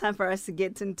Time for us to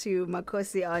get into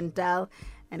Makhosi on dial.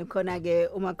 And ukhona ke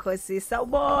uMakhosi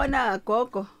sawubona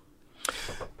gogo.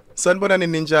 Sanibona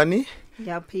ninjani?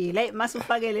 Ngiyaphila. Hey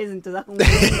masufakele izinto zakho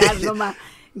ngiyazi noma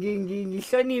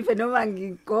ngihloniphe noma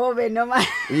ngigobe noma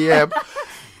Yep.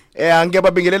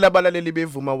 Ngiyababingelela abalaleli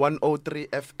bevuma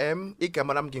 103 FM.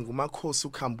 Igama lami nginguMakhosi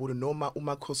uKhambule noma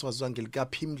uMakhosi wazwa ngelika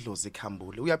Pimpdlozi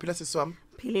Khambule. Uyaphila sisi wami?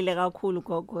 Philile kakhulu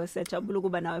gogo. Siyajabula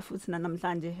ukuba nawe futhi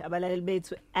namhlanje. Abalaleli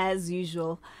bethu as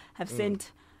usual have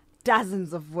sent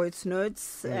dozens of voice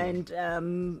notes and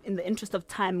in the interest of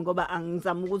time ngoba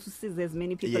angizama ukuthi usize as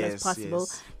many people as possible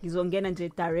ngizongena nje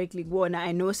directly kuona.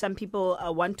 I know some people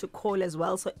want to call as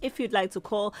well, so if you'd like to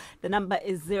call, the number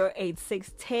is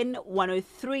 08610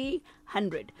 103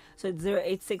 100. So it's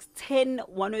 08610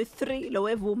 103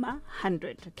 lowevuma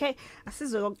 100. Okay,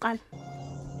 asizwe kokuqala.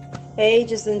 Hey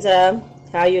Jacinta,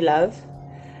 how you love?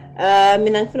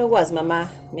 Mina ngifuna ukwazi mama,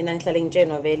 mina ngihlale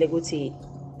ngitshena vele ukuthi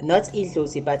not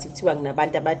Ndlozi but kuthiwa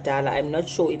nginabantu abadala. I'm not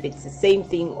sure if it's the same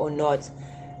thing or not,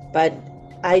 but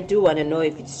I do want to know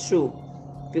if it's true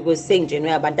because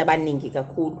sengijenwe abantu abaningi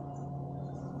kakhulu.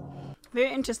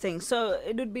 Very interesting. So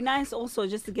it would be nice also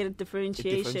just to get a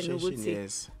differentiation ukuthi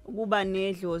yes. Ukuba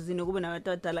neDlozi nokuba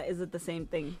nabantu abadala, is it the same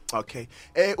thing? Okay.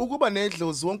 Ukuba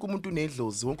neDlozi wonke umuntu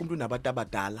uneDlozi, wonke umuntu unabantu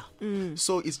abadala.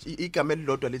 So igama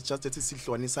elilodwa lethi just ethi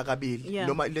sihlukanisa kabili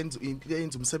noma lenza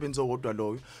umsebenzi owodwa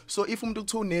loyo. So if umuntu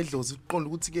kuthiwa uneDlozi uqonda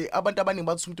ukuthi ke abantu abaningi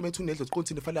bathi umuntu methu uneDlozi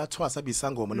uqonda ukuthi fanele athwasa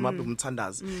abisangoma noma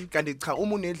umthandazi. Kanti cha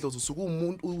uma uneDlozi usuku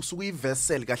umuntu usuku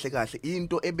ivessel kahle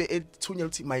into ebe ethunyelwa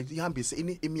ukuthi mayihambise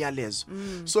imiyalezo.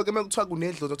 So ke mekuthiwa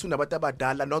kuneDlozi uthi unabantu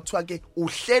abadala nothiwa ke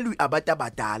uhlelwe abantu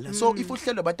abadala. So if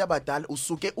uhlelo abantu abadala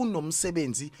usuke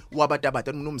unomsebenzi wabantu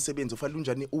abadala unomsebenzi ufanele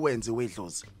unjani uwenze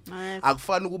weDlozi.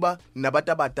 Akufani ukuba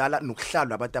nabantu abadala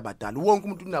nokuhlalwa abantu abadala. Wonke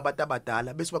umuntu unabantu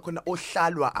abadala bese kukhona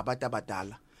ohlalwa abantu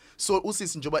abadala. So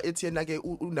usisi njoba ethi yena ke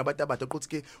unabantu abadala qothi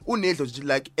ke uneDlozi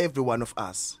like every one of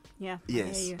us. Yeah.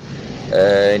 Yes.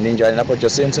 Ninjani lapho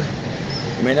Jacinta?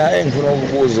 Mina engifuna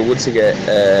ukubuza ukuthi ke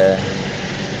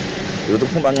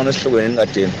ukuphuma ngcono esihlokweni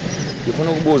engadini.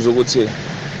 Ngifuna ukubuza ukuthi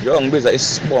yo ngibiza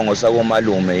isibongo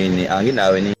sakomalume yini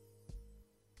anginawe ni.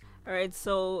 All right,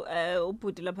 so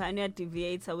ubhuti lapha anya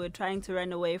deviator, we're trying to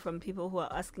run away from people who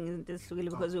are asking this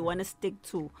because we want to stick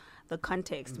to the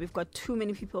context. We've got too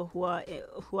many people who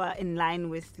are in line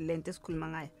with lento esikhuluma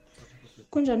ngayo.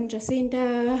 Kunjani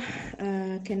Jacinta,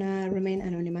 can I remain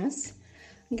anonymous?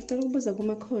 Ngicela ukubuza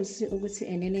kuMakhosi ukuthi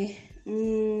enene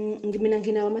mina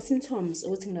nginawo ama symptoms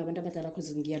ukuthi nginabantu abadala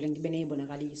because ngiyale ngibe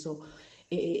nezibonakaliso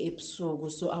ebusuku,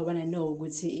 so I want to know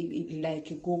ukuthi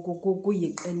like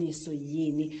kuyiqiniso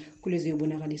yini kulezo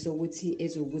zibonakaliso ukuthi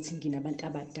ezokuthi nginabantu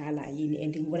abadala yini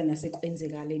and ngibona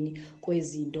nasekwenzekaleni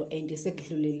kwezinto and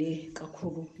sekudlulele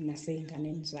kakhulu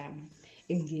nasenganeni zami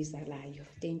engizalayo.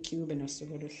 Thank you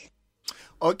benasuku oluhle.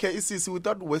 Okay, isisi,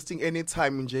 without wasting any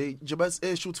time nje bas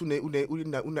shoot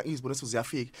una iziboniso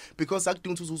ziyafika because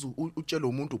akudinga ukuthi utshele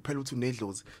umuntu uphela ukuthi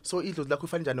uneDlozi. So iDlozi lakho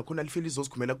ifanele njani khona lifela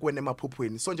izozikhumela kuwena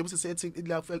emaphuphweni. So nje bese sethi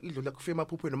iDlozi lakho ifema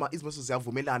emaphuphweni noma iziboniso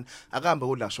ziyavumelana akahambe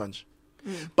olashwa nje.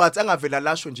 But angavela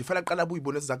lasho nje fanele aqala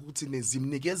ubuyibonisa zakho ukuthi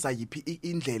nezimnikeza yipi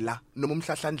indlela noma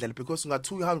umhlahlandlela because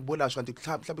ungathi uhamba bolashwa nje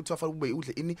mhlawumbe kuthiwa fanele ube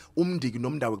udle ini umndiki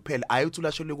nomndawo kuphela ayithi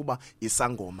ulashelwe kuba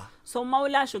isangoma. So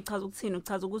mawulasho uchaza ukuthini?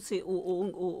 Uchaza ukuthi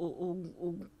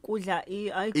ukudla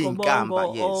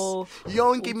ayigobongo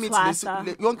yonke imithi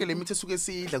yonke le mithi esuke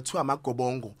siyidla kuthiwa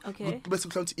amagobongo bese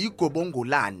mhlawumbe igobongo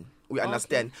lani. We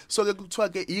understand. So ke kuthiwa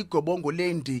ke igobongo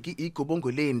lendiki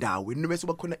igobongo lendawo bese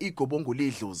kuba khona igobongo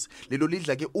leDlozi. Lelo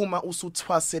lidla ke uma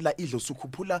usuthwasela iDlozi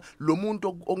ukhuphula lo muntu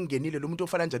okungenile lo muntu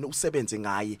ofana njani usebenze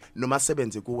ngaye noma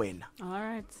asebenze kuwena. All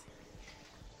right.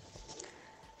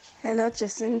 Hello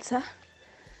Jacinta.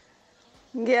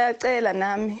 Ngiyacela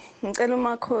nami ngicela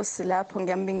uMakhosi lapho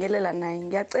ngiyambingelela naye.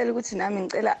 Ngiyacela ukuthi nami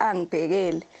ngicela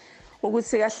angibhekele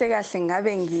ukuthi kahle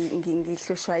ngabe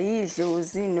ngihlushwa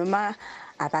yiDlozi noma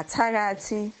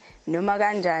abathakathi noma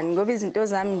kanjani ngoba izinto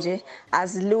zami nje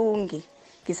azilungi.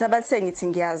 Ngisabathe ngithi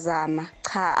ngiyazama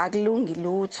cha akulungi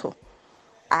lutho.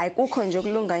 Ayikukho nje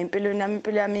ukulunga impilo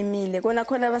yami imile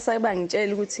khona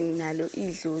abasabangitshela ukuthi nginalo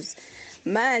iDlozi.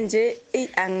 Manje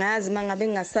angazi mangabe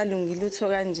ngingasalungi lutho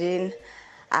kanjena.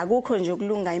 Akukho nje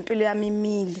ukulunga impilo yami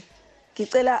imile.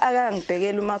 Ngicela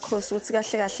akangibhekela uMakhosi ukuthi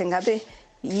kahle ngabe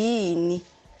yini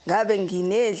ngabe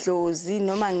ngineDlozi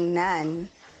noma nginani.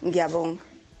 Ngiyabonga.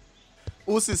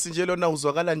 Usisi nje lona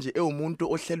uzwakala nje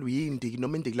ewumuntu ohlelwe yindiki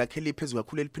noma indiki lakhe liphezulu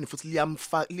kakhulu eliphini futhi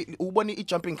liyamfa ubona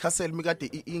ijumping castle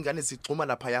mikade ingane zigcuma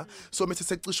lapha ya so mase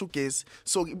secisha ugesi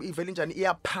so ivele njani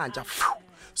iyaphanja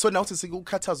so now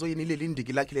sikukhathazo yini leli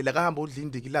ndiki lakhe lela kahamba udla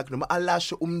indiki lakhe noma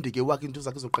alashe umndiki wakhe into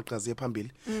zakhe zoqhaqhaziye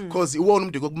phambili because iwona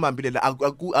umndiki okumambile la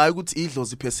ayi ukuthi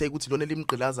idlozi phese ukuthi lona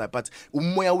limgqilaza but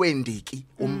umoya wendiki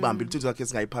umbambile into zakhe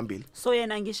singayiphambili so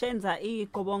yena ngishenza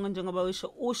igobongo njengoba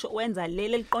usho wenza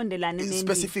leli liqondelane nendiki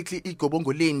specifically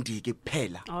igobongo lendiki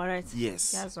kuphela alright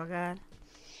yes yazwakala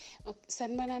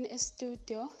sanibonani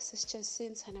e-studio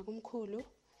sisijasintha nakumkhulu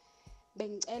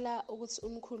bengicela ukuthi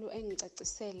umkhulu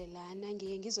engicacisele lana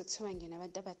ngike ngizothiwa ngina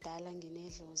abantu abadala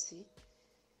nginedlozi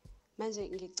manje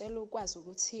ngicela ukwazi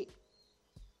ukuthi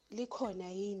likhona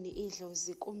yini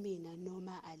idlozi kumina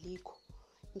noma alikho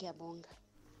ngiyabonga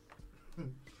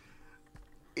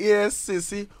yes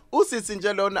sisi usisi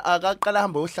nje lona akaqala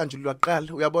hamba ohlanjulwa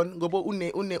qala uyabona ngoba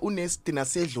unesidina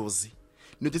sedlozi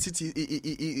nothi sithi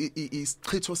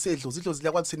isichitho sedlozi idlozi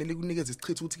lakwazi senele kunikeza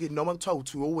isichitho ukuthi ke noma kuthiwa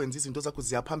uthi uwenza izinto zakho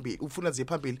ziyaphambili ufuna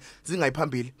ziyaphambili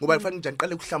zingayiphambili ngoba kufanele njani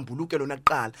qale kuhlambuluke lona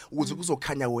kuqala ukuthi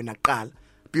kuzokhanya wena kuqala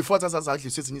before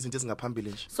zasazadliswe ezinye izinto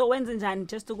ezingaphambili nje so wenza njani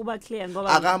just ukuba clear ngoba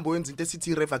akahamba wenza into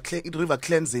esithi river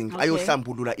cleansing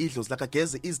ayohlambulula idlozi lakhe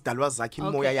ageze izidalwa zakhe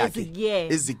imoya yakhe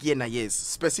ezikuyena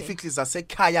yes specifically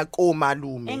zasekhaya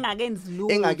komalume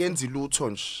engakenzi lutho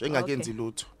nje engakenzi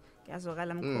lutho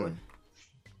yazwakala mkhulu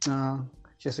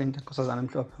Jacinta nkosazana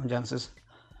mhlophe njani sisi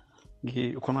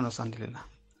ngikhuluma noSandile la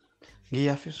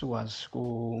ngiyafisa ukwazi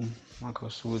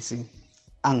kumakhosi ukuthi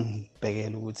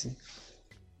angibhekele ukuthi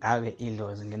ngabe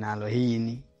idlozi nginalo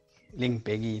yini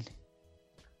lingibhekile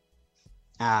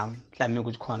mhlawumbe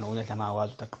ukuthi khona unyahla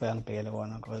makwazi ukuthi aqhubeka ngibhekele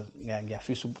kona because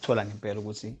ngiyafisa ukuthola ngempela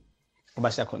ukuthi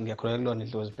kuba siyakhona ngiyakholwa kulona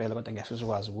idlozi impela kodwa ngiyafisa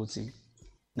ukwazi ukuthi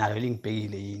nalo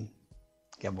lingibhekile yini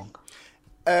ngiyabonga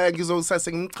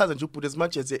ngizosase ngimchaza nje ubhuti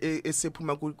ezimajethi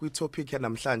esephuma kwi-topic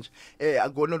yanamhlanje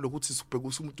akona lokuthi sibheka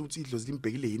umuntu uthi idlozi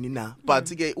limbhekile yini na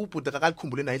but ke ubhuti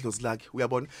akalikhumbule na idlozi lakhe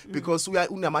uyabona because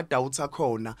unama doubts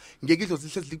akhona ngeke idlozi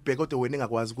lihlezi likubheka kodwa wena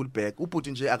engakwazi ukulibheka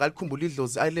ubhuti nje akalikhumbule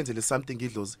idlozi ayilenzele something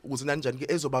idlozi ukuze nanjani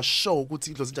ke ezoba sure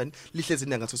ukuthi idlozi njani lihlezi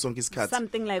ngaso sonke isikhathi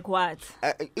something like what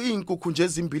inkukhu nje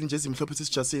ezimbili nje ezimhlophe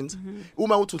sisijasinza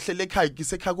uma uthi uhlele ekhaya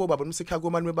gisekhaya kobaba nosekhaya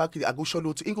komani bakhe akusho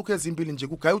lutho inkukhu ezimbili nje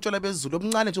kugaya utshwala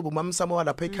bezulu ncane nje ubumamsamo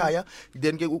walapha ekhaya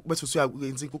then ke bese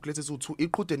usuyenza inkukhu lezi eziwu2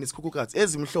 iqhude nesikhukukazi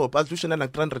ezimhlophe azihlushena na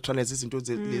 300 channels izinto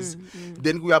lezi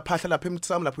then kuyaphahla lapha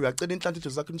emthamo lapha uyacela inhlanhla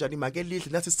idlozi zakho njani make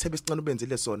lihle nathi sithebe sincane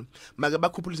ubenzele sona make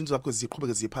bakhuphula izinto zakho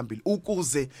ziqhubeke ziphambili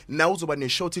ukuze nawe uzoba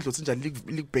neshort idlozi njani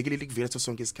likubhekile likuvela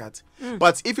sonke isikhathi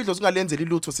but if idlozi ungalenzeli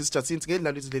lutho sisijasinsi ngeke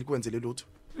nalo izile likwenzele lutho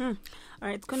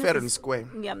alright fair and square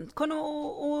yeah khona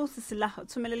usisila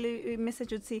uthumelele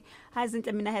message uthi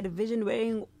hazinhle mina had a vision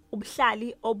wearing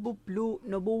ubuhlali obu-blue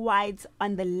nobu-white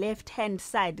on the left hand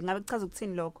side ngabe kuchaza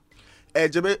ukuthini lokho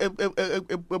nje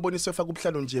ebonisa efaka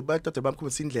ubuhlalo nje bathathe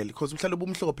bamkhombisa indlela because ubuhlalo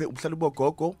obumhlophe ubuhlalo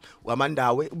bogogo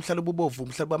wamandawe ubuhlalo bobovu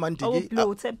ubuhlalo bamandiki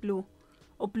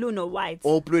blue no white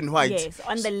blue and white yes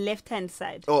on the left hand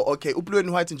side okay blue and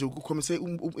white nje ukukhombisa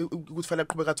ukuthi fanele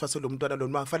aqhubeka athwase lo mntwana lo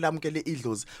mafanele amkele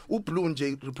idlozi blue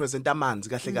nje represent amanzi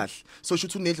kahle kahle so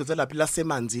shuthi unedlozi lapha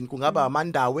lasemanzini kungaba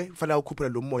amandawe fanele ukhuphula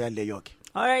lo moya leyo ke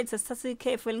alright sesithatha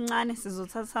ikhefu elincane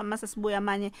sizothatha mase sibuya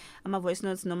amanye ama voice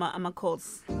notes noma ama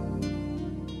calls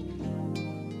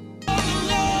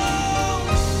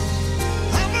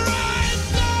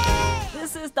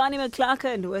This is Donnie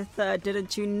McClarkin with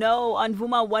Didn't You Know on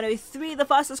Vuma 103, the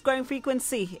fastest growing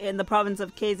frequency in the province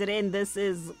of KZN. This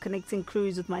is Connecting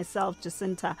Cruise with myself,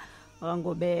 Jacinta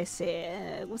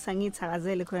Ngobese.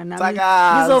 Kusangithakazele khona nami.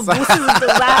 Ngizovusa izinto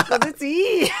zakho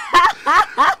zithi.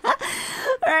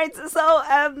 Alright, so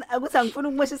akuthi angifuna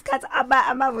ukumosha isikhathi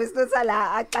ama voice notes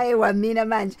la axayewa mina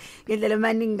manje ngendlela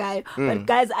maningi ngayo. But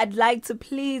guys, I'd like to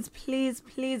please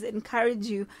encourage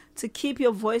you to keep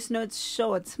your voice notes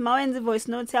short. Mawenze voice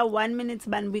notes ya 1 minute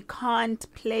but we can't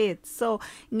play it. So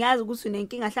ngiyazi ukuthi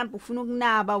unenkinga mhlawumbe ufuna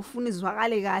ukunaba ufuna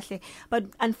izwakale kahle, but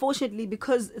unfortunately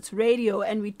because it's radio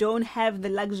and we don't have the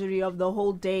luxury of the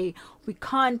whole day, we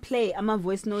can't play ama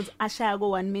voice notes ashaya go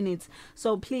 1 minute.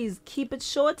 So please keep it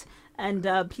short and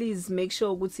please make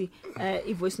sure ukuthi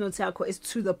voice notes yakho is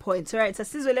to the point. Alright,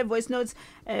 sasizwe le voice notes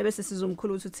bese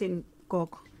sizomkhulu uthini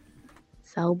gogo.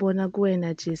 Sawubona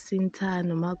kuwena Jacinta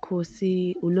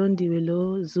nomakhosi ulondiwe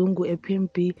lo zungu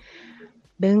ePMB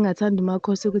bengingathanda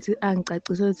umakhosi ukuthi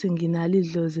angicacise ukuthi nginalo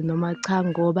idlozi noma cha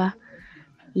ngoba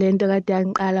lento kade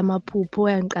yangiqala amaphupho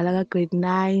yangiqala ka grade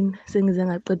 9 sengize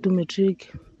ngaqeda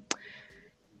umatric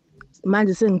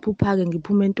manje sengiphupha ke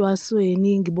ngiphuma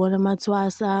entwasweni ngibona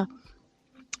amathwasa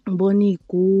ngibona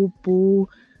igubhu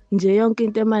nje yonke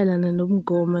into emayelana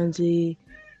nomngoma nje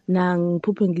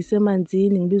nangiphuphe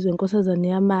ngisemanzini ngibizwe inkosazana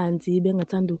yamanzi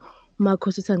bengathanda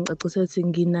umakhosi ukuthi angicacise ukuthi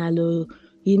nginalo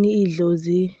yini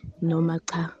idlozi noma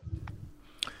cha.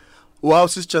 Wow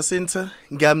sis Jacinta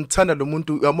ngiyamthanda lo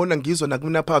muntu uyabona ngizwa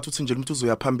nakumina phakathi uthi nje umuntu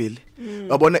uzoya phambili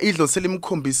wabona idlozi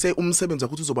selimkhombise umsebenzi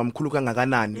wakhe uzoba mkhulu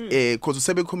kangakanani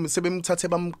because sebemthathe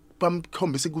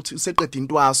bamkhombise ukuthi useqeda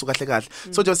intwaso kahle kahle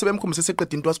so nje sebemkhombise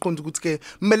seqeda intwaso konke ukuthi ke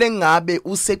kumele ngabe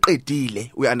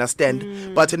useqedile we understand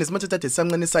but nesimanje thathe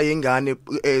sancane sayengane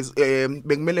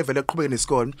bekumele vele eqhubeke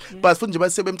nesikole but futhi nje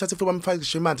basebemthathe futhi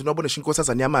bamfakishe emanzi nobona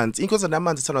inkosazana yamanzi inkosazana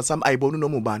yamanzi thana sami ayibona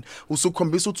noma ubani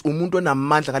usukhombisa ukuthi umuntu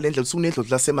onamandla ngalendlela usunedlo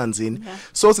lasemanzini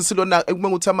so sisilona ekubanga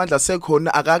ukuthi amandla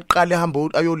asekhona akaqale hamba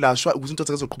ayolashwa ukuthi into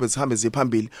zakhe zizoqhubeka zihambe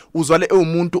ziphambili uzwale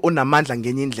umuntu onamandla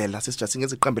ngenye indlela sesijathi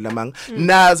ngeziqambela amanga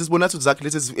nazi sibona ukuthi zakhe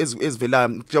lezi ezivela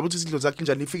njengoba ukuthi isidlo zakhe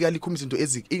njalo ifika likhumisa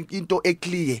into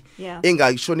eclear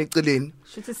engayishona eceleni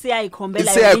Shuthi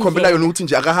siyayikhombela yona ukuthi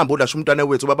nje akahamba olasha umntwana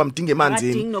wethu baba mdinge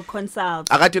emanzini akadingi no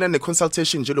consult akadina ne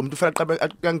consultation nje lo muntu ufana qabe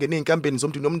akangena einkambeni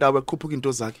zomntu nomndawo eqhuphuka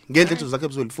into zakhe ngendlela into zakhe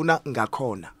bezolifuna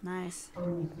ngakhona nice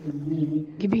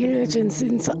ngibikele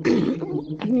Jacinta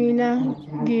mina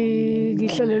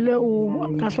ngihlolelwe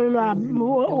ngahlolwa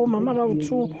umama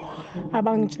abawu2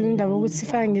 abangitshela indaba ukuthi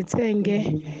fanele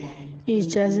ngithenge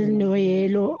ijazi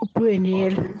noyelo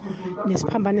ubwenelo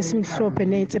nesiphambano esimhlophe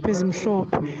nezitsephe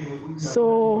ezimhlophe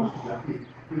so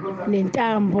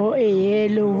nentambo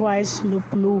eyellow white no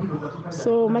blue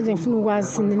so manje ngifuna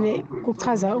ukwazi nene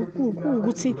kuchaza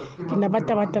ukuthi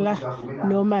nginabantu abadala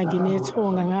noma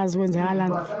nginethonga ngazi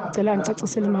kwenzakalani ngicela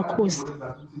ngicacisele makhosi.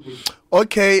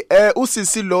 Okay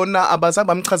usisi lona abazange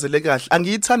bamchazele kahle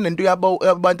angiyithandi lento yabo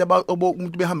abantu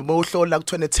umuntu behamba bayohlola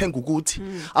kuthone thenga ukuthi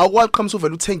awukwaqhamisa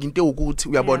uvela uthenga into ukuthi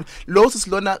uyabona lo sisi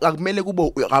lona akumele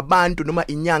kube abantu noma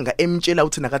inyanga emtshela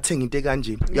ukuthi nakathenga into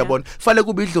kanje uyabona fanele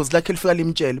kube idlozi lakhe lifika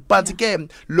limtshele but ke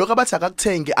lokho abathi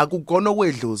akakuthenge akugona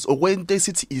okwedlozi okwento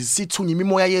esithi isithunya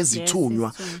imimoya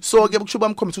yezithunywa so ke kusho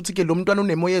bamkhombisa ukuthi ke lo mntwana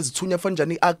unemoya yezithunya fanele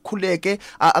njani akhuleke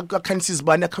akhanyisa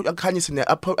izibane akhanyise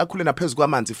akhule naphezulu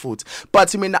kwamanzi futhi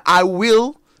but mina I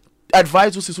will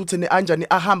advise usisuthi anjani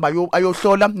ahamba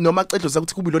ayohlola noma cedloza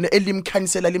ukuthi kube lona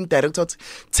elimkhanyisela limdirector ukuthi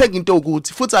thenga into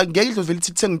ukuthi futhi angeke idlozi vele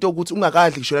ithi thenga into ukuthi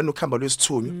ungakadli ngishela nokhamba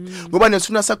lwesithunywa ngoba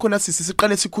nesithuna sakhona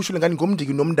siqale sikhushule ngani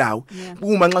ngomndiki nomndawo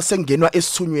uma nxa sengenwa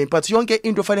esithunyweni but yonke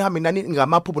into fanele ihambe nani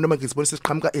ngamaphupho noma ngizibone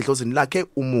sesiqhamuka edlozini lakhe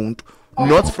umuntu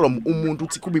not from umuntu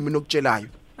uthi kube mina okutshelayo.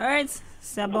 All right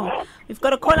siyabonga we've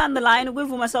got a call on the line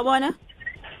ukuvuma sabona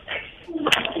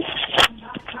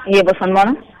Yebo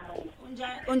sanibona.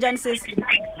 Unjani sisi?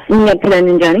 Ngiyaphila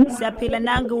njani? Siyaphila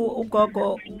nangu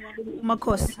ugogo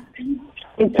umakhosi.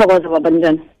 Ithokoza baba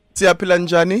njani? Siyaphila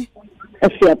njani?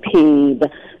 Siyaphila.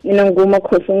 Mina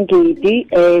ngumakhosi ngidi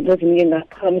bese ngike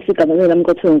ngaphamisa igama lami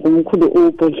kuthiwa ngumkhulu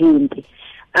uBodlimpi.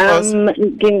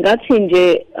 Ngingathi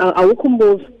nje awukho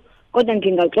umbuzo kodwa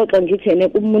ngingaxoxa ngithene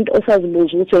umuntu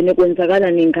osazibuza ukuthi wena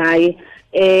kwenzakalani ngaye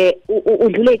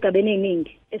udlule igabeni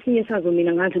eziningi esinye sazo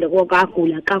mina ngathi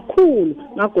ngagula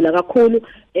kakhulu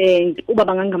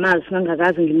ubaba ngangamazi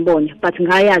ngangakazi ngimbone but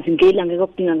ngayazi ngelanga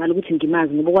ekudinga ngalo ukuthi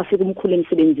ngimazi ngoba kwafika umkhulu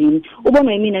emsebenzini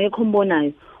ubona yimina akekho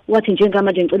ombonayo wathi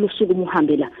njengamanje ngicela usuku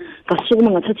uhambe la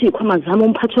ngasukuma ngathatha izikhwama zami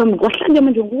umphathi wami kwahlanje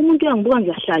manje umuntu uyangibuka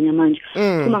ngiyahlanya manje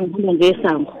uma ngihamba nje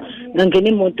esango ngangena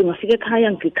imoto ngafika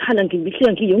ekhaya ngikhala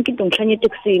ngibihlika ngiyonke into ngihlanye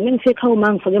eTaxini ngifike ekhaya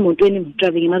uma ngifake emotweni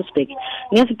ngidrive eMaritzburg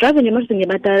ngiyathi drive eMaritzburg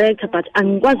ngiyaba director but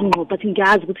angikwazi ngqo but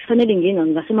ngiyazi ukuthi kufanele nginga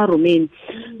ngasemaromeni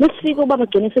mesifika ubaba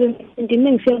gcone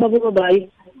sebenzini ngifike babayi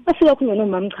bafika khona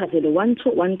nomama mchazele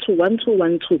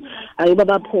 12 ayo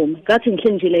baba phoma ngathi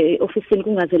ngihle nje le officeini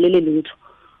kungazelele lutho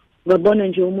babona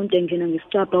nje umuntu engena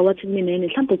ngesicabha wathi mina yena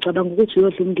mhlawumbe ucabanga ukuthi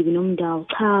uyodla umndiki nomndawo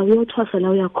cha uyothwasa la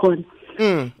uyakhona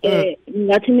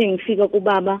ngathi ngifika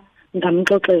kubaba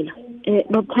ngamxoxela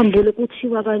bakhambule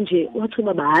kuthiwa kanje wathi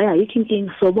baba hayi ayikho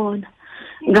inkingi sobona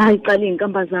ngayiqala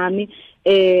inkamba zami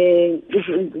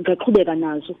ngaqhubeka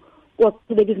nazo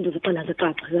kwaqhubeka izinto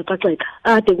zaqaxeka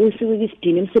ade kuyisuka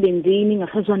isidini emsebenzini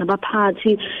ngasazwana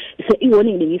abaphathi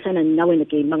iwarning bengisana nawe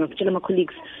again bangakutshela ama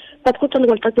colleagues but kodwa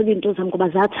kwacacela into zami ngoba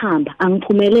zathamba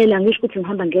angiphumelela ngisho ukuthi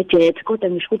ngihamba ngejet kodwa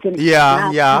ngisho ukuthi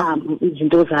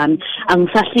izinto zami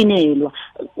angisahlinelwa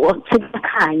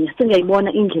sekukhanya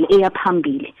sengiyayibona indlela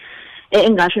eyaphambili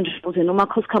engasho nje ukuthi noma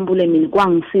khosi khambule mina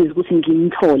kwangisiza ukuthi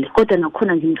ngimthole kodwa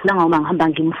nakhona ngimthola ngoba ngihamba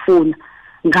ngimfuna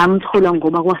ngamthola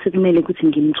ngoba kwasekumele ukuthi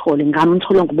ngimthole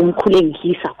ngamthola ngoba umkhulu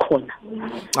engihisa khona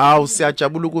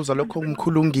siyajabula ukuzwa lokho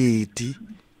umkhulu ngidi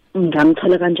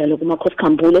ngamthola kanjalo kuma khosi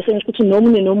khambule sengisho ukuthi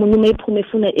nomunye uma iphuma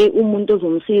efuna umuntu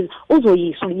ozomsiza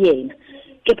uzoyiswa yena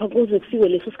kepha kuze kusiwe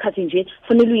leso sikhathi nje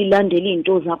fanele uyilandele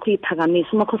izinto zakho uyiphakamisa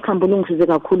umakhosi khamba ulungisize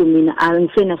kakhulu mina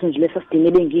angisenaso nje lesa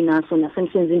sidine benginaso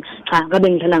nasemsenzini cha ngabe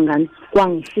ngidlala ngani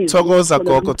kwangisiza thokoza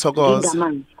gogo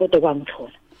thokoza kodwa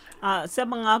kwangithola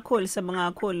siyabonga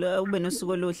kakhulu ube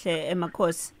nosuku oluhle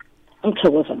emakhosi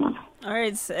ngithokoza mama.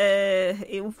 Alright,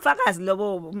 ufakazi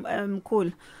lobo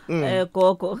mkhulu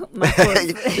gogo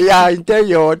makhosi. Yeah, into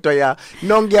eyodwa ya.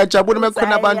 No ngiyajabula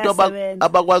mekhona abantu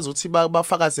abakwazi ukuthi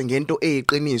bafakaze ngento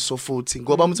eyiqiniso futhi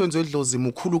ngoba umsebenzi weDlozi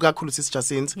mkhulu kakhulu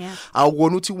sisijasenzi.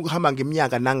 Awukona ukuthi uhamba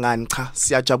ngeminyaka nangani cha,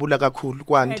 siyajabula kakhulu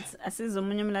kwani. Alright, asiza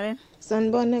umunye umlaleli.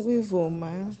 Sanibona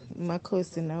kuyivuma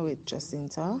makhosi nawe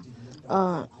Jacinta.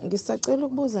 Ngisacela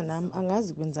ukubuza nami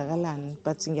angazi kwenzakalani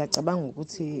but ngiyacabanga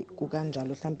ukuthi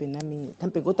kukanjalo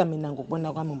mhlambe kodwa mina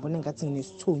ngokubona kwami ngibona ngathi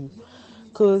nginesithunyu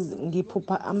because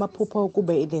ngiphupha amaphupha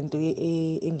okube ilento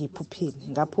engiphuphile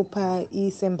ngaphupha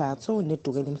isembatho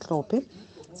neduke elimhlophe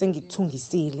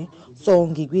sengikuthungisile so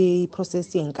ngikwi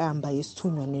process yenkamba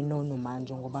yesithunywa nenono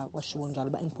manje ngoba kwashiwo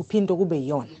njalo ngiphuphile into kube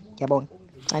iyona ngiyabona.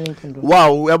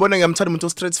 Wow, uyabona ngiyamthanda umuntu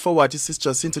straight forward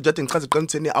Jacinta nje ngichaze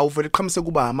eqinitheni awuvele iqhamise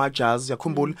kuba amajazi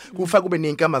yakhumbula kufaka kube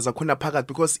nezinkamba zakhona phakathi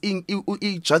because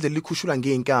ijazi likhushula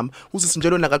ngeenkamba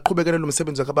usisinjelo nakaqhubekela lo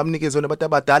msebenzi wakhe abamnikeze wona abantu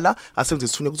abadala asenze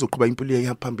isithunywa kuzoqhubeka impilo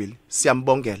yakhe phambili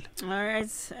siyambongela. All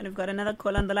right, and we've got another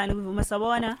call on the line kuvuma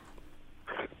sabona.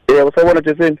 Usabona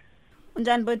Jacinta?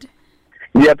 Unjani bud?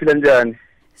 Ngiyaphila njani?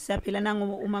 Siyaphila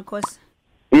nangu umakhosi.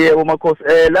 Yebo makhosi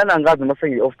lana ngazi noma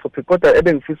sengi off topic kodwa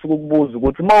ebengifisa ukukubuza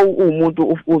ukuthi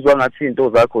umuntu uzwa ngathi into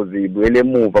zakho zibuyele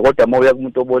emuva kodwa uya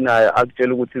kumuntu obonayo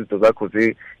akutshela ukuthi izinto zakho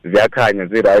ziyakhanya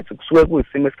right kusuke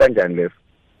kuyisimo esikanjani leso.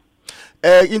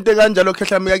 Into kanjalo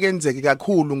khehlami yakenzeke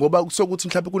kakhulu ngoba kusokuthi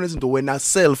mhlawumbe kunezinto wena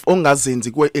self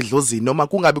ongazenzi kweEdlozini noma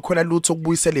kungabi khona lutho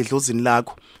ukubuyisela eDlozini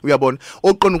lakho uyabona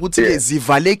oqona ukuthi ke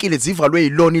zivalekile zivalwe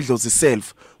yilona iDlozi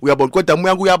self uyabona kodwa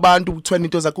moya kuyabantu ukuthwena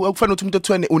into zakho kufanele ukuthi umuntu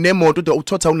ethwene unemoto kodwa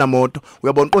uthotha unamoto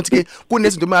uyabona konke ke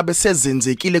kunezinto mabe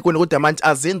sezenzekile kona kodwa manje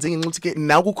azenze ngenxa ukuthi ke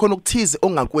naku kukhona ukuthize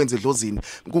ongakwenza eDlozini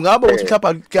kungaba ukuthi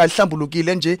mhlawumbe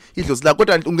kuyahlambulukile nje iDlozi lakho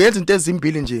kodwa ungenza into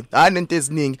ezimbili nje hayi nento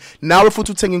eziningi nawe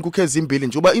futhi uthenga inkukhu ezimbili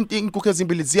nje uba inkukhu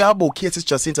ezimbili ziyabokhiya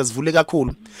sisijacinta zivule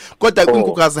kakhulu kodwa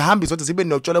inkukhu azihambi zonke zibe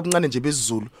notshwala obuncane nje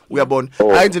bezizulu uyabona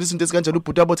ayenzela izinto ezikanjalo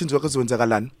ubhuti abathi inzwa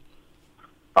kwenzakalani.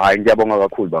 Hayi ngiyabonga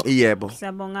kakhulu baba. Yebo.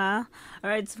 Siyabonga. All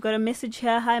right, we've got a message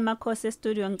here. Hi Makhosi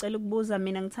studio ngicela ukubuza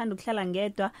mina ngithanda ukuhlala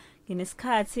ngedwa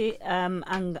nginesikhathi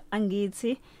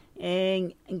angithi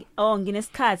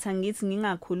nginesikhathi angithi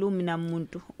ngingakhulumi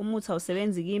namuntu umuthi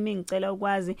awusebenzi kimi ngicela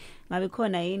ukwazi ngabe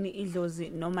khona yini iDlozi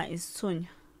noma isithunywa.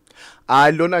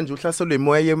 Lona nje uhlaselwe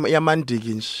imoya yamandiki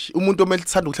nje umuntu omele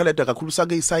uthanda ukuhlala edwa kakhulu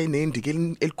sake isayine indiki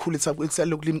elikhulu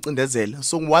esalokhu limcindezela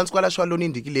so once kwalashwa lona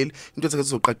indiki leli into zakhe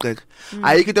zizoqaqeka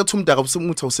ayikho into ethi umdaka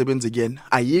umuthi awusebenze kuyena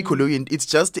ayikho leyo into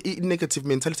it's just i negative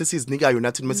mentality sizinikayo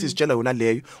nathi noma sizitshela yona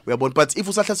leyo uyabona but if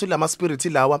usahlaselwe ama spirit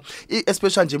lawa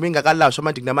especially nje mengakalashwa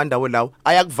amandiki namandawo lawo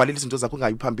ayakuvalela izinto zakho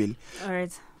ungayi phambili. All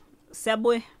right,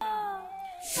 siyabuya.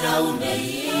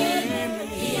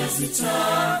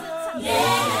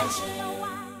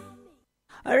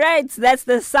 All right, that's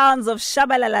the sounds of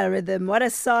Shabalala Rhythm. What a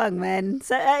song, man.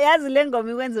 So yazi le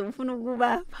ngoma ikwenza ufuna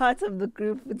ukuba part of the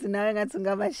group futhi nawe ngathi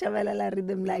ungaba Shabalala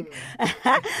Rhythm like.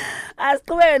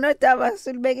 Asiqhubeke nodaba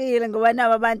silibekile ngoba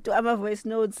naba abantu ama voice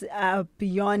notes are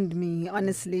beyond me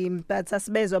honestly but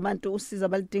asibezwe abantu usizo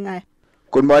abalidingayo.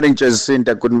 Good morning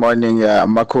Jacinta, good morning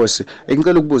Makhosi.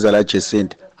 Ngicela ukubuza la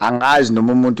Jacinta. Angazi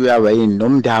noma umuntu uyaba yini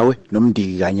nomndawe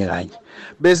nomndiki kanye.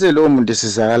 Bese lo muntu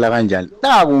sisakala kanjani?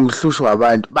 Naku ngihlushwa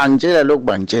abantu bangitshela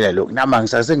lokhu nama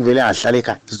ngisase ngivele ngahlala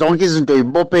ekhaya. Zonke izinto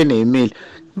yibophene emile.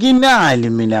 Nginali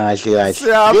mina kahle.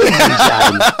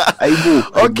 Ayibu.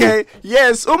 Okay,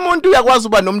 yes, umuntu uyakwazi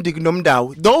uba nomndiki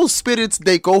nomndawo. Those spirits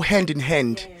they go hand in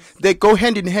hand. Yes. They go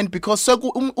hand in hand because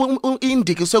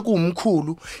indiki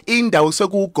sekumkhulu indawo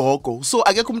sekugogo so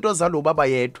akekho umuntu ozalo ubaba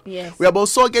yedwa uyabo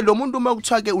so ke lo muntu uma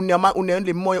kuthiwa ke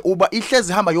unele moya uba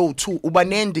ihlezi hamba yo2 uba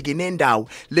nendiki nendawo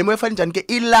le moya efana njani ke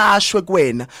ilashwe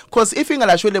kuwena because if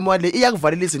ingalashwe le moya le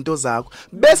iyakuvalela izinto zakho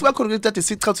bese bakhona ukuthi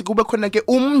sichathi kube khona ke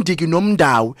umndiki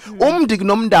nomndawo umndiki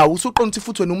nomndawo usuqonda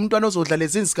futhi wena umuntu anozodlala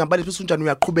ezinsikambali futhi unjani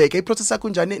uyaqhubeka iprocess yakho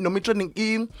njani noma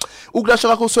itraining ukulashwa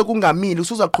kwakho sekungamili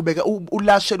usuzaqhubeka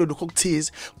ulashelo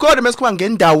lokuthize kodwa masikhuma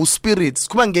ngendawo spirits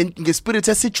kuba ngespirit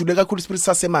esijule kakhulu spirit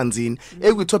sasemanzini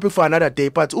ekwi-topic for another day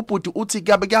but ubhuti uthi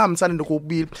kuyahambisana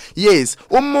lokubili yes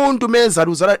umuntu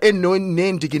mezala uzala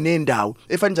enendiki nendawo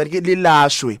efana njani ke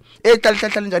lilashwe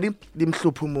ehlala njani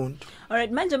limhlupha umuntu.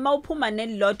 Alright, manje mawuphuma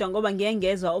nelilodwa ngoba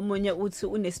ngiyengezwa omunye uthi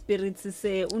une spirits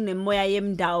unemoya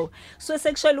yemndawo so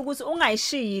sexual ukuthi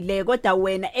ungayishiyile kodwa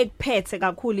wena ekuphethe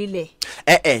kakhulu ile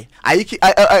ayikho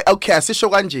okay asisho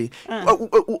kanje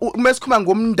mesikhuluma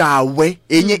ngomndawe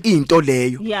enye into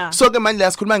leyo so ke manje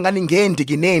la sikhuluma ngani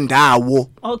ngendiki nendawo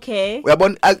okay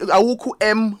uyabona awukho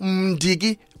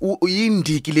mndiki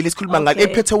uyindiki leli sikhuluma ngalo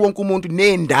ephethe wonke umuntu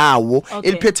nendawo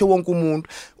eliphethe wonke umuntu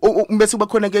bese kuba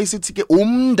khona ke isithi ke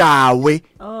umndawe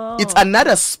it's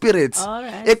another spirit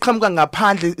eqhamuka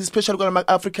ngaphandle especially kwama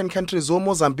African countries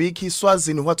Mozambique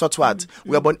Swazini what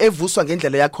uyabona evuswa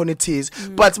ngendlela yakho ethize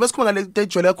but besikhuluma ngale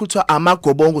tejwele yakho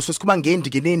amagobongo so sikhuluma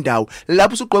ngendiki nendawo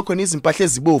lapho usugqoka khona izimpahla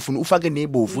ezibofu ufake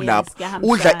nezibovu lapho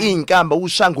udla inkamba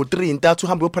ushango 3 3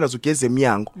 uhambe uyophalaza ugeze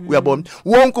eminyango uyabona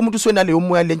wonke umuntu usenaleyo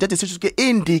moya le ntate sithi ke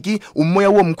indiki umoya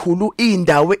womkhulu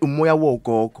indawe umoya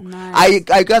wogogo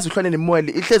ayikazi uhlone nemoya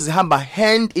le ihlezi ihamba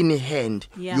hand in hand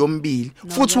yombili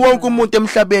futhi wonke umuntu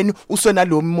emhlabeni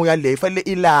usenalo moya le fanele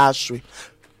ilashwe.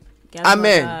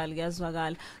 Amen.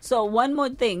 Ngiyazwakala. So one more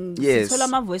thing, sithola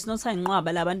ama voice notes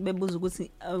ayinqwaba labantu bebuza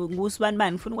ukuthi ngusibani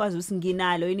bani ngifuna ukwazi ukuthi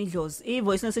nginalo yini Ndlozi. I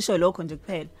voice note sisho lokho nje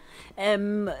kuphela.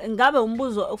 Ngabe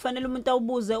umbuzo kufanele umuntu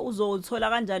awubuze uzothola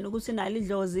kanjani ukuthi nalo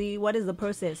Ndlozi, what is the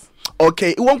process?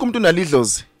 Okay, wonke umuntu nalo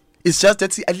Ndlozi. It's just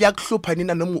that aliyakuhlupha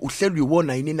nina noma uhleli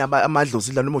uyiwona yini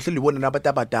amadlozi la noma uhleli uyiwona nabantu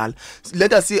abadala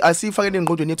let us asifakele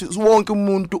engqondweni yethu wonke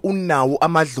umuntu unawo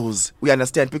amadlozi we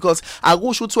understand because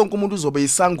akusho ukuthi wonke umuntu uzobe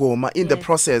isangoma in the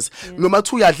process noma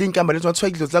uthi uyadla inkamba lezo wathiwa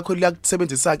idlozi lakho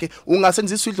liyakusebenzisa ke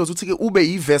ungasebenzisa idlozi uthi ke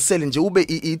ube ivessel nje ube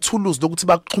itools lokuthi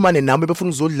baxhumane nawe befuna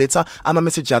uzoletha ama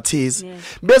message athize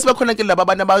bese bakhona ke laba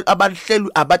abantu abahleli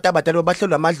abantu abadala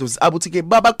abahleli amadlozi abuthi ke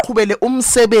babaqhubele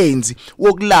umsebenzi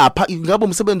wokulapha ngabe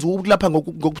umsebenzi ukulapha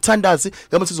ngokuthandazi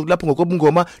ngabe sizokulapha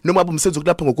ngokobungoma noma abumsebenzi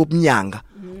ukulapha ngokobunyanga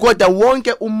kodwa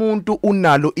wonke umuntu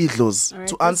unalo idlozi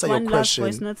to answer your question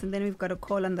and then we've got a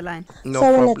call on the line no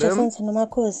problem Jason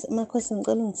nomakhosi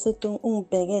ngicela ngisithi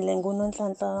ungibhekele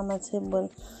nguNonhlanhla kamathebula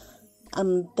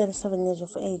I'm 37 years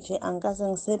of age angikaze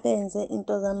ngisebenze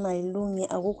into zamayilungi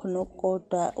akukho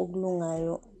nokukodwa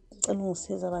ukulungayo ngicela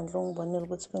ungisiza bandla ngibonele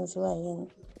ukuthi kwenziwa yini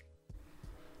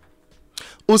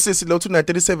usisi lo tuna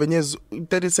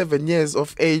 37 years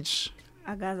of age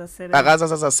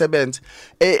akaza sebenze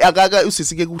akaka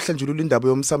usisi ke kuhlanjulula indaba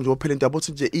yomsamo nje wophela indaba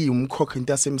othi nje iyumkhokha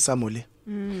into yasemsamo le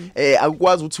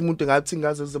akwazi ukuthi umuntu ngathi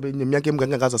ngaze zobe neminyaka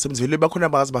emingaka ngaza sebenze vele bakhona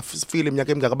abazi bafile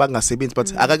iminyaka emingaka bangasebenzi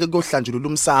but akake kohlanjulula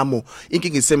umsamo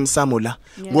inkinga isemsamo la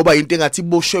ngoba into engathi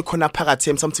iboshwe khona phakathi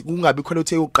emsamo kungabi khona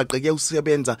uthi uqaqeke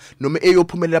usebenza noma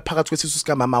eyophumelela phakathi kwesisu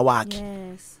sika mama wakhe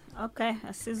yes okay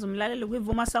asiza umlaleli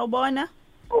kwivuma sawubona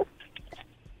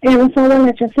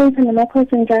Ngiyabonga Jason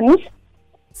nomakhosi njani?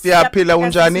 Siyaphila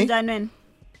unjani?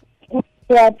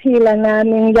 Siyaphila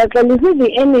nami ngiyaxolisa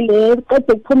iVN le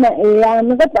qede kuphuma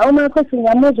yami kodwa umakhosi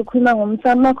ngiyamuzwa ukhuluma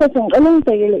ngomsamo makhosi ngicela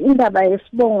ungibhekele indaba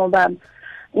yesibongo baba.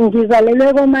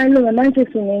 Ngizalelwe komalume manje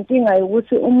sinenkinga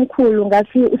yokuthi umkhulu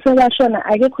ngathi uselashona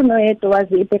akekho noyedwa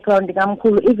wazi i-background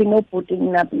kamkhulu even obhuti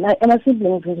ama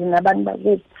siblings nje nabantu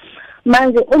bakithi.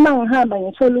 Manje uma ngihamba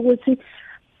ngithola ukuthi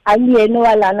akuyena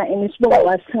walana enisibongo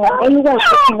wasinga olukwazi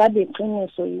ukuthi ngabe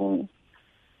iqiniso yini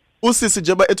usisi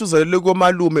njengoba ethuzalelwe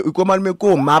komalume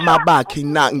komama bakhe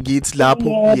na ngithi lapho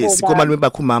yes komalume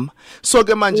bakhe umama so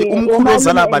ke manje umkhulu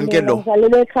ozala bani ke lo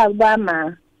ngizalelwe ekhaya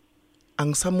bama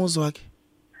angisamuzwa ke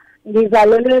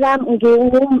ngizalelwe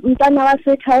ngumntana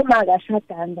wasekhaya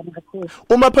makashadanga mkhulu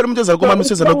uma phela umuntu ozala komama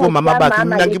usezala komama bakhe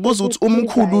mina ngibuza ukuthi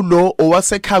umkhulu lo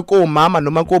owasekhaya komama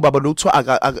noma kobaba lo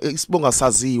kuthiwa isibonga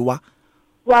saziwa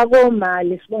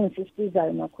wakomali sibonga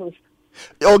sisizayo makhosi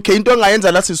okay into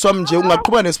engayenza la siswami nje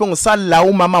ungaqhubeka nesibongo sala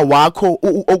umama wakho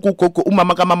okugogo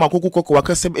umama kaMama wakho okugogo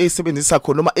wakhe esebenzisa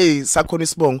khona noma sakhona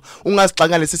isibongo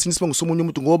ungasixaka lesi isibongo somunye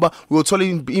umuntu ngoba uyothola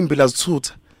impilo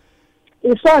azithutha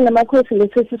isona makhosi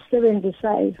lethi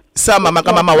sisebenzisayo samama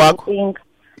kaMama wakho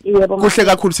yebo kuhle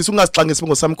kakhulu sisi ungasixanga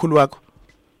isibongo samkhulu wakho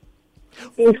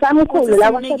isamkhulu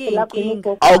la kwasethe lapho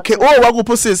ingogo okay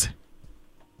wakuphi sisi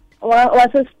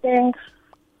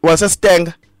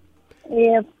wasestenga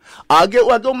yebo ake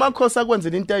umakhosi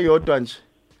akwenzela into eyodwa nje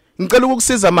ngicela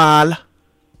ukukusiza mahala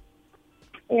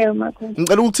yebo makhosi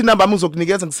ngicela ukuthi inamba yami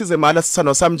uzokunikeza ngisize mahala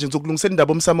sithando sami nje ngizokulungisela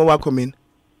indaba omsamo wakho mina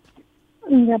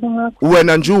ngiyabonga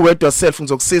wena nje uwedwa self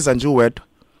ngizokusiza nje uwedwa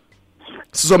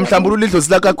sizomhlambulula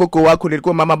idlozi laka gogo wakho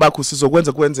leliko mama bakho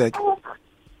sizokwenza kwenzeke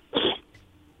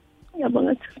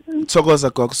ngiyabonga thokoza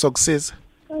gogo sokusiza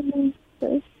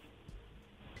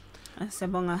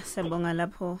Sabonga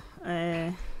lapho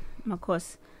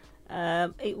makhosi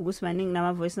ukuthi maningi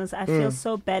nama voice notes I feel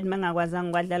so bad mangakwazanga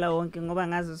ukwadlala wonke ngoba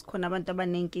ngazi sikhona abantu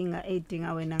abanenkinga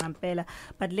edinga wena ngempela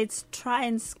but let's try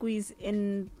and squeeze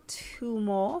in two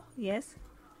more yes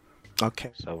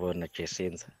okay sabona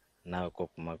Jacinta nawo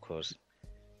makhosi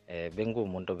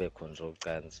bengumuntu obekhonza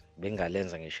ucansi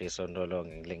bengalenza ngisho isonto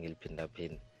lonke ngile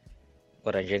ngiliphindaphinda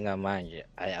kodwa njengamanje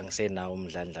angisenawo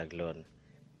umdlandla kulona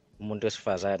umuntu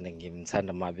wesifazane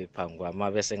ngimthanda mabe phambi kwami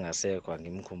mabe sengasekho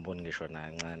ngimkhumbuli ngisho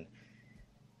nakancane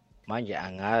manje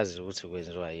angazi ukuthi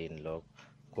kwenziwa yini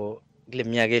lokho kule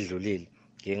minyaka edlulile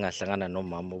ngingahlangana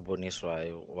nomama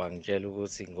oboniswayo wangitshela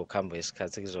ukuthi ngokuhamba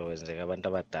isikhathi kuzokwenzeka abantu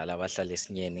abadala abahlala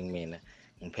esinyeni kumina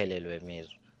ngiphelelwe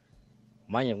imizwa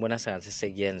manje ngibona sengathi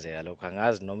sekuyenzeka lokho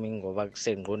angazi noma ngoba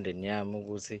kusengqondweni yami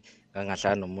ukuthi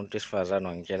ngangahlala nomuntu wesifazane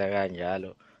wangitshela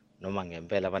kanjalo noma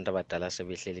ngempela abantu abadala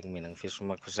sebehleli kumina ngifisa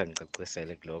umakhosi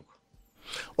angicacisele kulokho.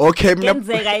 Okay mina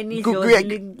kenzeka inidlozi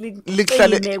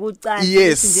liqine kucala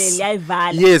nje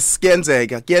liyayivala. Yes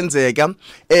kuyenzeka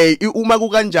uma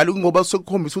kukanjalo ngoba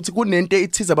sokukhombisa ukuthi kunento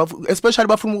ethiza especially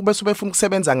bafuna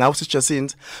ukusebenza ngawo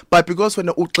sijasinze but because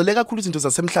wena ugxile kakhulu izinto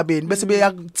zasemhlabeni bese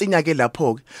beyacinya ke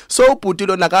lapho ke so ubhuti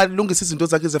lona akalungisa izinto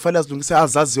zakhe zefanele azilungise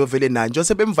azaziyo vele naye nje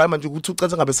sebemvala manje ukuthi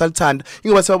ucansa ngabe salithanda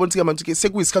ingoba sebabona ukuthi manje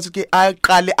sekuyisikhathi ukuthi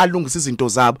aqale alungise izinto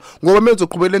zabo ngoba menze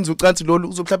uqhubela enza ucansi lolu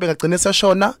uzomhlawumbe ngagcina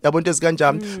seshona yabona into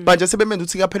njani manje sebemenza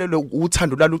ukuthi kaphelele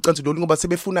uthando lalo ucansi lolu ngoba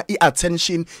sebefuna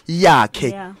iattention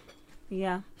yakhe.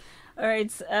 Yeah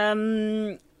alright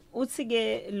uthi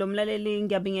ke lo mlaleli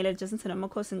ngiyabingelela Jacinta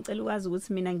namakhosi ngicela ukwazi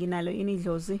ukuthi mina nginalo yini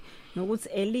Ndlozi nokuthi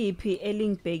eliphi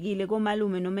elingibhekile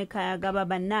komalume noma ekhaya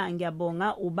kababa na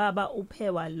ngiyabonga ubaba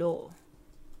uphewa lo.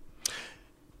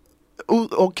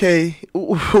 Okay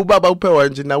ubaba uphewa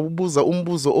nje na ubuza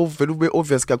umbuzo ovela ube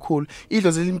obvious kakhulu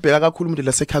Ndlozi limbheka kakhulu umuntu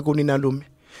lasekhakoni nalume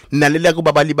nalela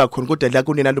kubaba liba khona kodwa la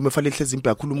kunena lo mefale ehlezi imphe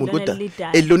kakhulu umuntu kodwa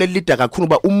elona elida kakhulu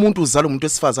ba umuntu uzala umuntu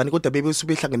wesifazane kodwa bebe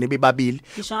subehlangene bebabili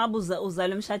ngisho ngabuza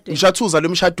uzalo emshadweni ngisho uzalo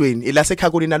emshadweni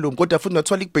elasekhakoni nalo kodwa futhi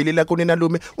ngathola ikubhelela konena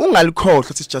lo ungalikhohlwa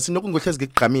sithi just nokungohlezi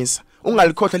ngigqamisa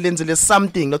ungalikhohlwa lenzele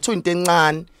something notho into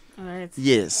encane. Alright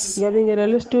yes ngiyabingelela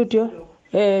le studio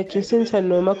Jacinta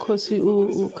nomakhosi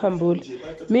ukhambule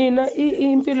mina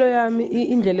impilo yami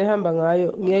indlela ehamba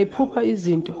ngayo ngiyayiphupha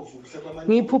izinto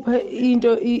ngiphupha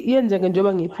into yenzeke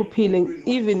njengoba ngiphuphile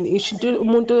even ishinto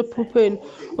umuntu ophupheni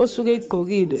osuke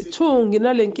egqokile 2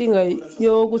 nginalenkinga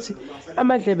yokuthi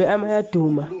amadlebe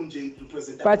amayaduma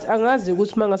but angazi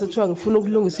ukuthi mangase kuthiwa ngifuna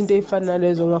ukulungisa into efana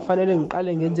lezo ngafanele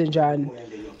ngiqale ngenze njani.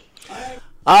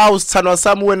 Sithandwa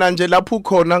sami wena nje lapho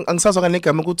ukhona angisazwa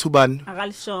kanegama ukuthi ubani.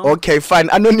 Akalisho. Okay fine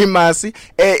anonymous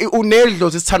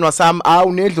uNdlozi sithandwa sami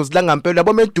uNdlozi la ngempela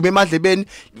yabo medume emadlebeni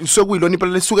sokuyilona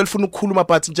impela lesuke lifuna ukukhuluma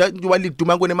but nje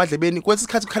waliduma kone emadlebeni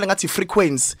kwesikhathi kukhala ngathi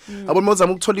frequency yabo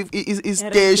mozama ukuthola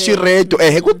istage radio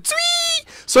kuthi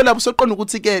so lapho soqonda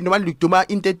ukuthi ke noma liduma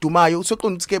into edumayo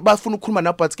usoqonda ukuthi ke bafuna ukukhuluma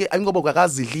na but ke ayingoba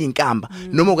ukakazidla inkamba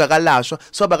noma ukakalashwa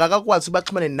so bakakakwazi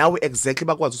baxhumane nawe exactly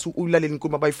bakwazi ukuthi ulalela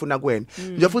inkulumo abayifuna kuwena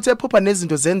nje futhi ephupha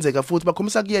nezinto zenzeka futhi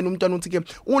bakhombisa kuyena umntwana ukuthi ke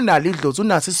unalo idlozi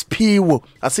unaso isiphiwo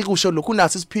asikusho lokho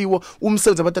unaso isiphiwo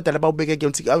umsebenzi abadala bawubekeke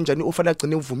ukuthi kanjani ufanele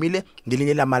agcine uvumile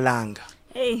ngelinye lamalanga.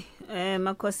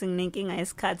 Makhosi nginenkinga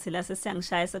yesikhathi la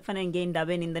sesiyangishaya sekufanele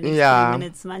ngeindabeni in the next 3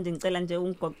 minutes manje ngicela nje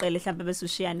ungigoqele mhlawumbe bese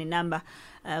ushiyane number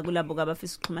kulabo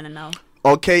abafisa ukuxhumana nawe.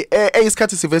 Okay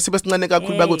isikhathi sivese besincane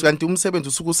kakhulu bakuthi kanti umsebenzi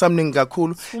usuku usamningi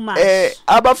kakhulu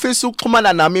abafisa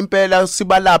ukuxhumana nami impela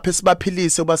sibalaphe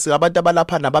sibaphilise base abantu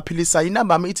abalapha nabaphilisa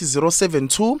inamba yami ithi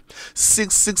 072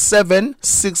 667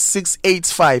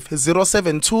 6685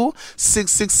 072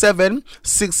 667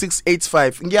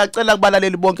 6685 ngiyacela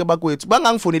kubalaleli bonke bakwethu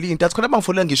bangangifonela izintathu khona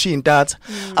bangifonela ngisho izintathu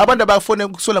abantu abafone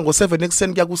ukusola ngo7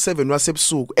 ekseni kuya ku7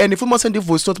 wasebusuku and if uma send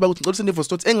ivoice note bakuthi ngicela send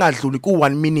ivoice note engadluli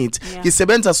ku1 minute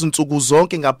ngisebenza sinsuku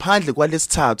zonke ngaphandle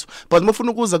kwalesithathu but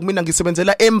mufuna ukuza kumina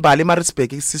ngisebenzela eMbali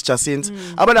eMaritzburg Jacinta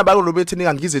abantu abalo bethi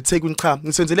ningangize eThekwini cha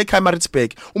ngisebenzele ekhaya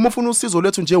eMaritzburg uma ufuna usizo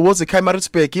lethu nje woze ekhaya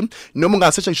eMaritzburg noma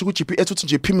ungasearch ngisho ku GPS uthi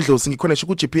nje Pimpdlozi ngikhona ngisho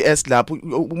ku GPS lapho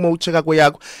uma ucheka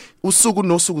kweyakho usuku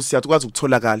nosuku siyakwazi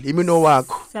ukutholakala imino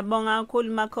wakho. Siyabonga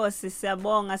kakhulu makhosi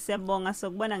siyabonga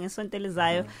sokubona ngesonto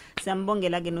elizayo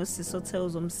siyambongela ke noSiso othe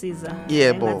uzomsiza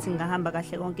ngathi ngahamba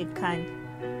kahle konke kukhanya.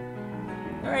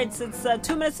 All right, so it's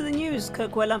 2 minutes to the news.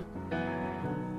 Kirkwella.